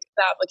understand like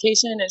the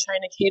application and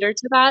trying to cater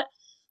to that,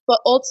 but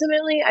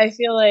ultimately, I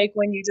feel like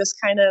when you just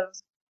kind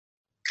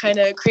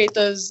of create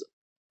those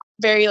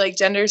very like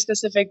gender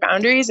specific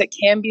boundaries, it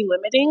can be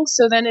limiting.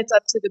 So then it's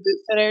up to the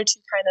boot fitter to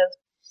kind of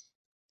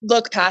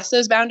look past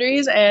those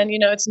boundaries. And,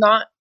 it's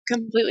not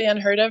completely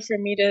unheard of for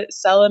me to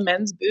sell a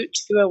men's boot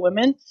to a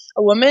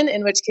woman,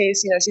 in which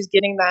case, she's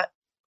getting that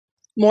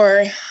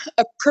more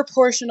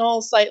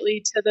proportional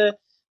slightly to the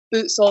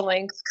boot sole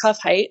length cuff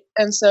height.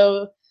 And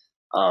so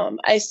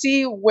I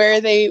see where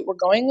they were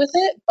going with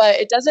it, but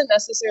it doesn't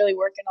necessarily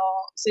work in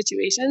all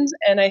situations.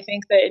 And I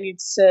think that it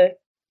needs to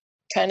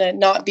kind of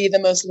not be the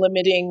most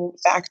limiting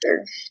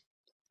factor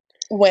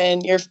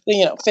when you're,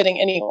 fitting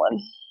anyone.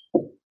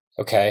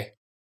 Okay.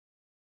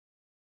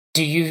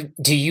 Do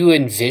you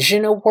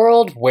envision a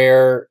world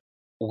where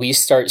we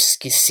start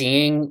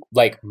seeing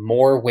like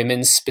more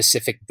women's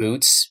specific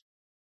boots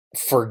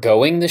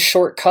forgoing the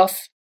short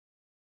cuff?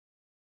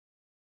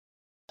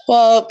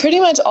 Well, pretty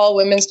much all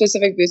women's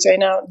specific boots right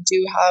now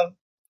do have,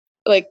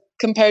 like,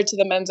 compared to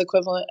the men's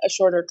equivalent, a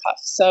shorter cuff.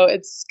 So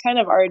it's kind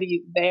of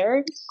already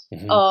there.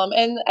 Mm-hmm.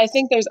 And I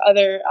think there's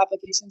other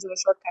applications of a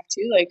short cuff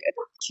too, like a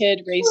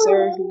kid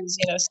racer who's,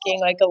 skiing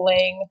like a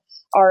Lang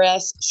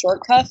RS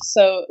short cuff.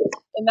 So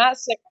in that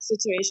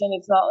situation,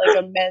 it's not like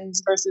a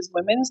men's versus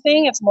women's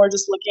thing. It's more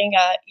just looking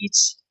at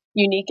each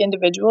unique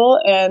individual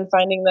and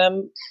finding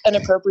them an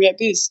appropriate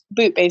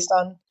boot based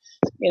on,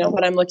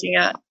 what I'm looking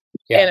at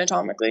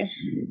anatomically.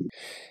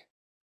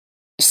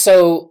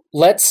 So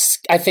let's,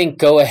 I think,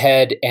 go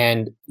ahead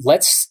and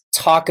let's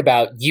talk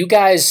about, you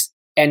guys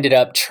ended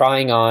up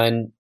trying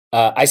on,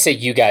 I say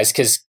you guys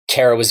because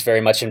Kara was very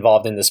much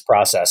involved in this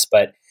process,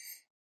 but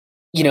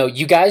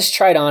you guys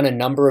tried on a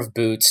number of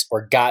boots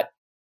or got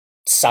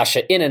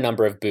Sasha in a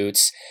number of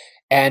boots.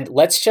 And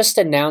let's just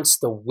announce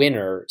the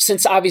winner,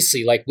 since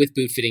obviously, like with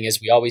boot fitting, as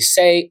we always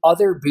say,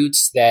 other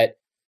boots that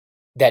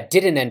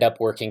didn't end up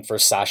working for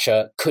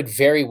Sasha could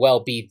very well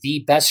be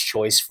the best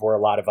choice for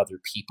a lot of other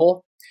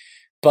people.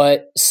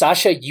 But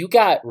Sasha, you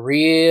got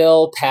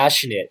real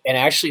passionate and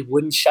actually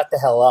wouldn't shut the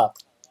hell up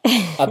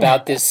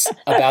about this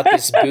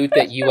boot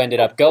that you ended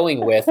up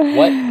going with.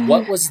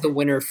 What was the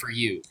winner for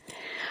you?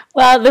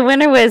 Well, the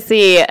winner was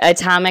the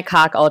Atomic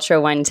Hawk Ultra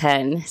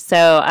 110.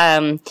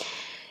 So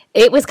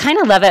it was kind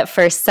of love at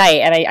first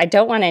sight, and I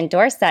don't want to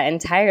endorse that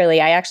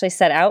entirely. I actually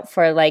set out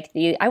for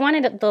I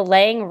wanted the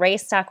Lang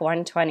Race Stock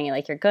 120,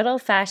 like your good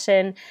old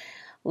fashioned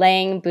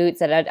Lang boots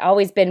that had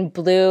always been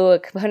blue, a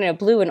component of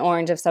blue and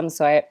orange of some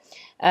sort.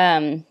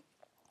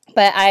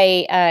 But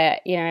I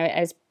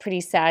was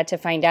pretty sad to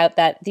find out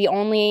that the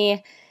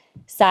only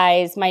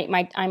size, I'm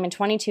a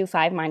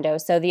 22.5 Mondo,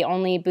 so the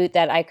only boot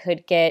that I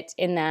could get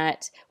in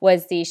that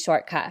was the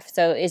short cuff.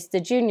 So it's the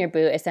junior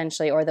boot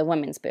essentially, or the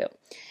women's boot.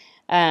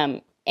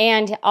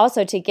 And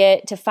also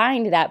to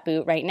find that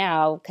boot right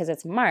now, because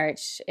it's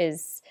March,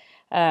 is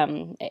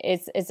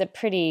a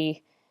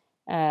pretty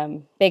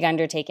big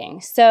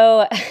undertaking.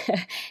 So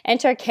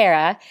enter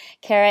Kara.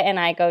 Kara and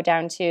I go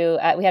down to,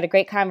 we had a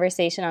great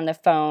conversation on the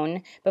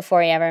phone before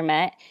we ever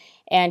met.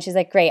 And she's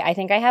like, great, I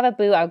think I have a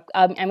boot.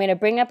 I'm going to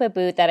bring up a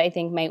boot that I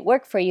think might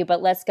work for you,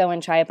 but let's go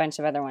and try a bunch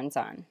of other ones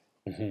on.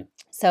 Mm-hmm.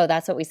 So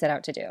that's what we set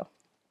out to do.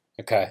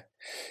 Okay.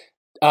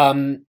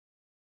 I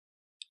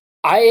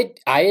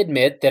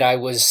admit that I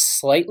was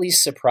slightly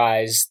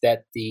surprised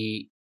that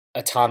the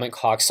Atomic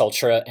Hawks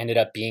Ultra ended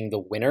up being the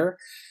winner.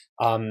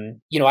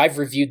 I've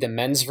reviewed the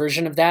men's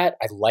version of that.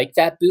 I like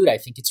that boot. I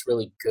think it's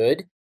really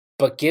good.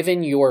 But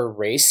given your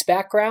race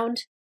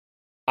background,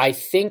 I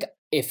think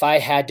if I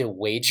had to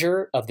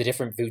wager of the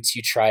different boots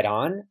you tried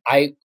on,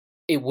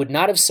 it would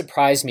not have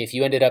surprised me if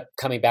you ended up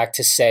coming back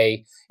to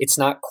say it's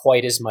not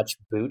quite as much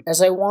boot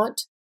as I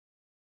want.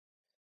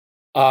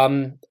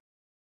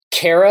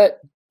 Kara,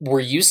 were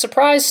you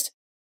surprised?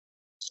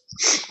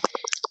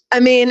 I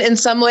mean, in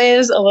some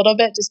ways, a little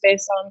bit, just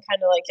based on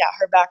kind of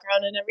her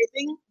background and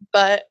everything.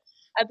 But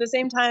at the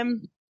same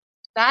time,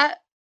 that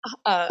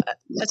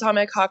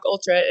Atomic Hawk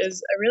Ultra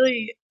is a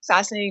really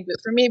fascinating boot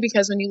for me,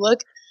 because when you look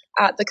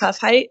at the cuff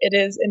height, it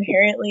is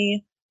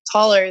inherently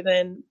taller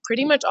than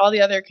pretty much all the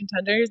other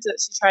contenders that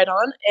she tried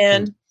on.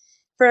 And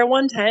for a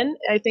 110,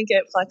 I think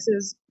it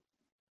flexes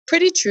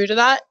pretty true to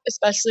that,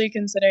 especially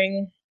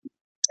considering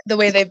the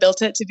way they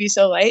built it to be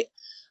so light.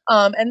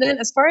 And then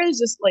as far as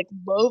just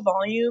low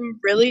volume,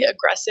 really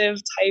aggressive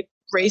type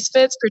race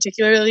fits,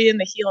 particularly in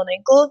the heel and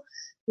ankle,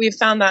 we've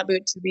found that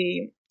boot to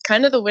be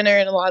kind of the winner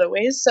in a lot of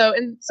ways. So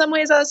in some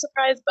ways I was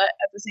surprised, but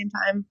at the same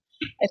time,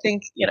 I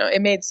think,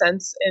 it made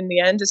sense in the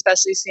end,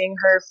 especially seeing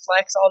her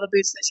flex all the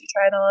boots that she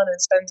tried on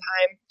and spend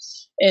time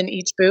in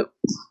each boot.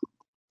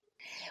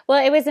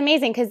 Well, it was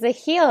amazing because the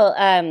heel,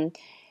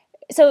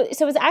 so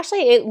it's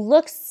actually, it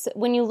looks,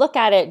 when you look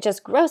at it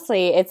just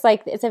grossly, it's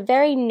a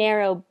very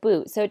narrow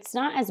boot. So it's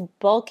not as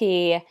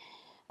bulky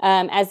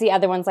as the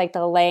other ones, like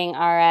the Lang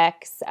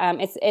RX.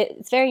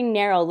 It's very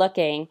narrow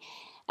looking.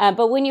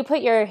 But when you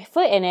put your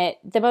foot in it,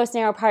 the most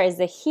narrow part is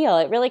the heel.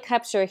 It really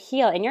cups your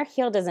heel, and your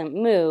heel doesn't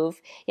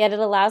move, yet it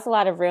allows a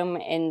lot of room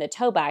in the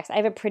toe box. I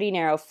have a pretty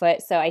narrow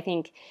foot, so I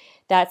think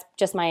that's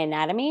just my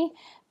anatomy.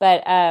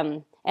 But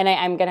and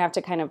I'm going to have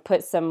to kind of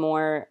put some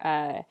more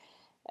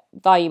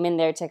volume in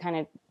there to kind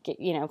of get,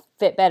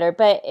 fit better.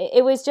 But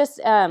it was just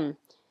the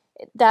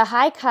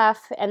high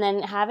cuff, and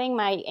then having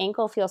my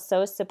ankle feel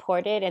so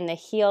supported and the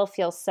heel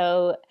feel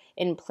so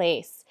in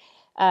place.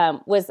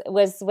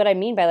 Was what I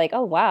mean by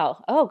oh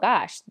wow, oh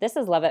gosh, this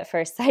is love at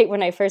first sight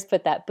when I first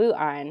put that boot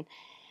on.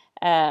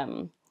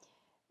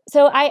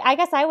 So I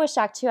guess I was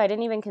shocked too. I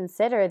didn't even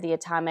consider the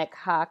Atomic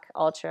Hawk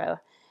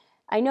Ultra.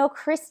 I know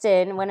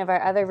Kristen, one of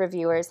our other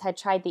reviewers, had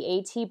tried the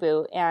AT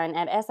boot, and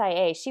at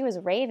SIA she was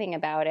raving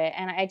about it,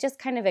 and I just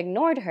kind of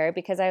ignored her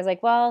because I was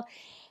like, well,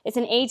 it's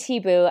an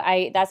AT boot.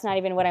 That's not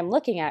even what I'm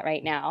looking at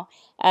right now.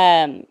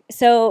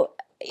 So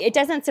it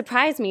doesn't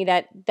surprise me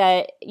that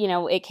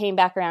it came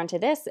back around to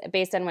this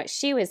based on what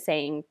she was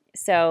saying.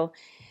 So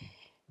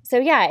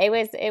yeah, it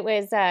was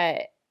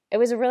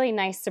a really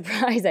nice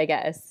surprise, I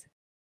guess.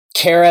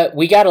 Kara,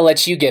 we got to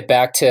let you get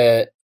back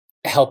to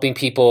helping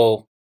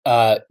people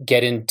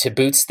get into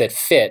boots that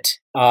fit.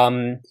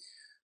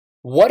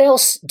 What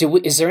else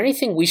is there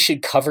anything we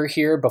should cover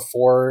here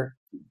before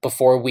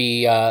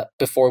we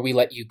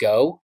let you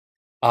go?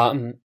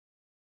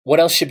 What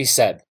else should be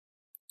said?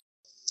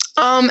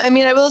 I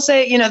mean, I will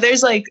say,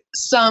 there's like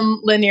some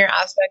linear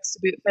aspects to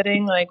boot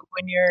fitting, like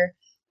when you're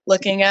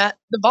looking at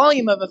the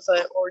volume of a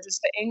foot or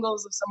just the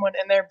angles of someone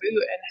in their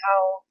boot and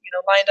how,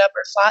 lined up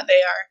or flat they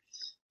are.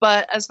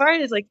 But as far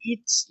as like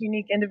each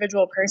unique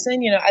individual person,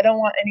 I don't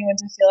want anyone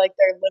to feel like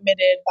they're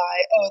limited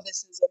by, oh,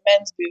 this is a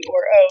men's boot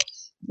or, oh,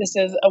 this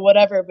is a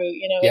whatever boot.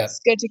 It's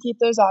good to keep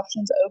those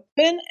options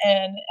open.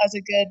 And as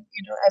a good,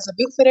 as a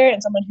boot fitter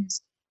and someone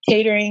who's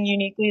catering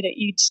uniquely to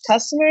each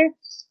customer,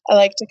 I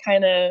like to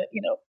kind of,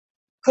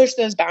 push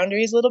those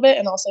boundaries a little bit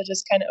and also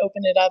just kind of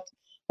open it up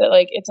that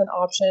like it's an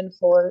option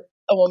for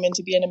a woman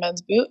to be in a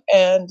men's boot,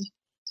 and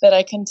that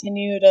I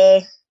continue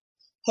to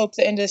hope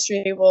the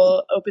industry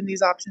will open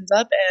these options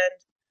up and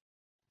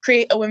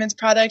create a women's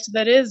product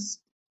that is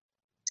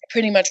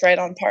pretty much right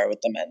on par with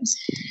the men's.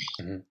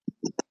 Mm-hmm.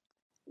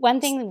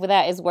 One thing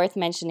that is worth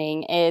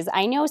mentioning is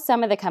I know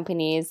some of the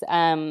companies,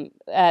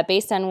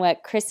 based on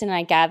what Kristen and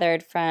I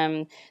gathered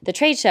from the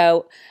trade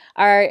show,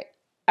 are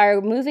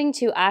moving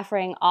to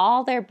offering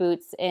all their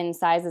boots in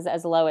sizes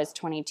as low as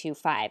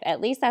 22.5.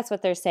 At least that's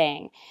what they're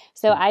saying.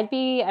 So I'm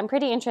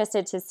pretty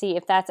interested to see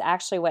if that's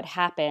actually what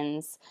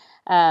happens,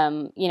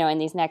 in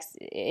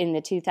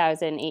the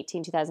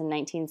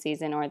 2018-2019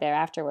 season or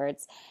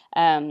thereafterwards.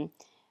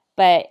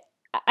 But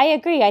I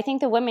agree. I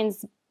think the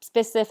women's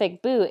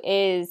specific boot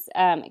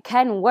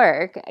can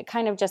work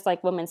kind of just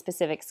like women's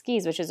specific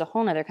skis, which is a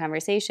whole nother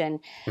conversation.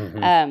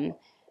 Mm-hmm.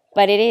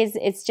 But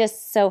it's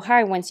just so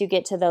hard once you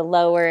get to the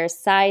lower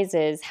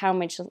sizes, how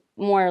much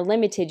more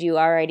limited you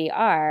already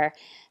are.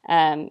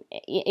 And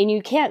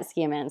you can't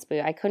ski a men's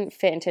boot. I couldn't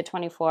fit into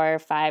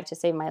 24.5 to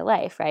save my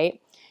life, right?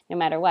 No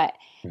matter what.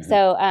 Mm-hmm.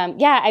 So,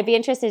 I'd be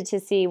interested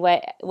to see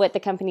what the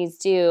companies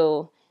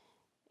do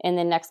in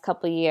the next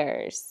couple of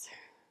years.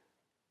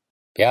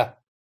 Yeah.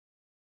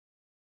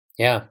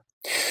 Yeah.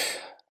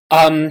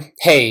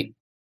 Hey,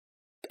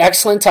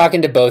 excellent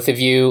talking to both of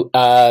you.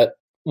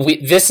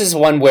 This is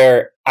one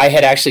where I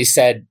had actually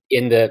said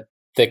in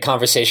the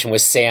conversation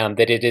with Sam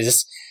that it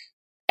is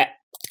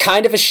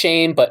kind of a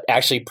shame, but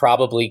actually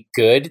probably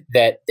good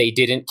that they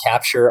didn't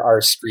capture our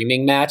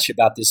screaming match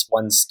about this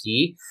one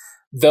ski.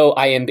 Though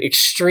I am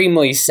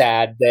extremely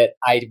sad that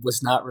I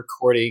was not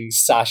recording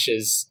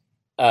Sasha's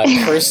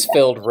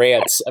curse-filled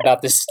rants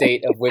about the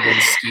state of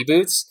women's ski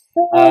boots.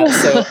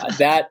 So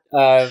that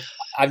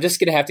I'm just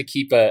gonna have to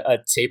keep a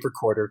tape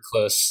recorder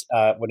close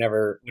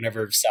whenever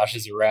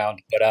Sasha's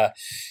around. But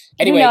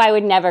anyway, I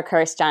would never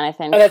curse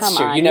Jonathan. Oh, that's Come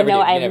true. on, You never did.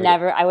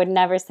 I would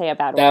never say a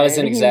bad word. That was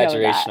an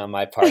exaggeration on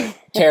my part.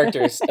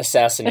 Character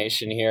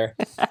assassination here.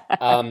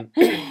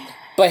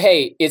 But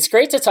hey, it's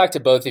great to talk to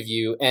both of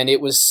you, and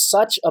it was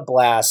such a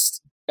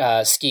blast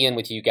skiing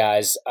with you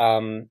guys.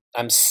 I'm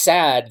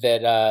sad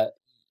that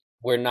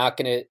we're not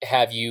going to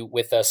have you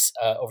with us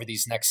over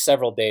these next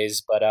several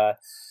days, but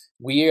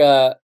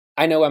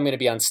I know I'm going to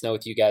be on snow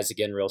with you guys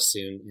again real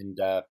soon, and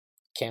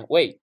can't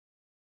wait.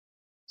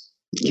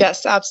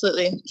 Yes,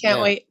 absolutely.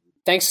 Can't wait.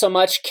 Thanks so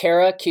much,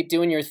 Kara. Keep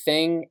doing your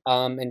thing,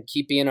 and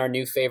keep being our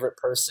new favorite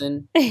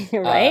person.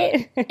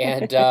 Right?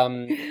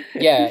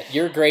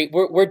 You're great.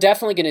 We're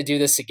definitely going to do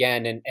this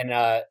again,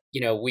 and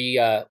we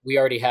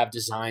already have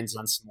designs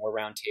on some more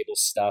roundtable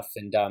stuff,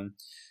 and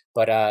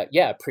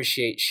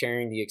appreciate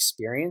sharing the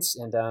experience,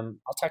 and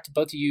I'll talk to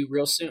both of you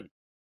real soon.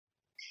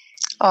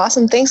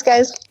 Awesome. Thanks,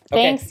 guys.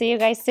 Okay. Thanks. See you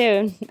guys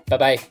soon.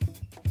 Bye-bye.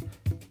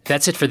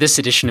 That's it for this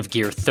edition of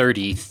Gear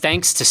 30.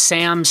 Thanks to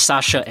Sam,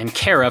 Sasha, and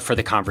Kara for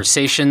the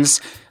conversations,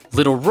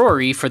 Little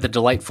Rory for the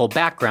delightful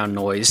background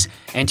noise,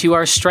 and to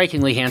our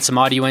strikingly handsome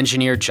audio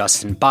engineer,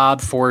 Justin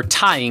Bob, for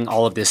tying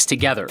all of this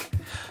together.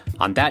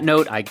 On that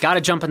note, I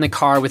gotta jump in the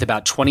car with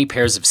about 20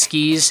 pairs of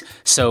skis,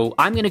 so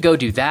I'm gonna go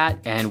do that,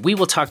 and we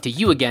will talk to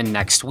you again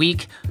next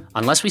week,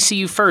 unless we see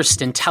you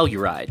first in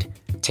Telluride.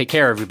 Take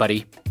care,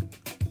 everybody.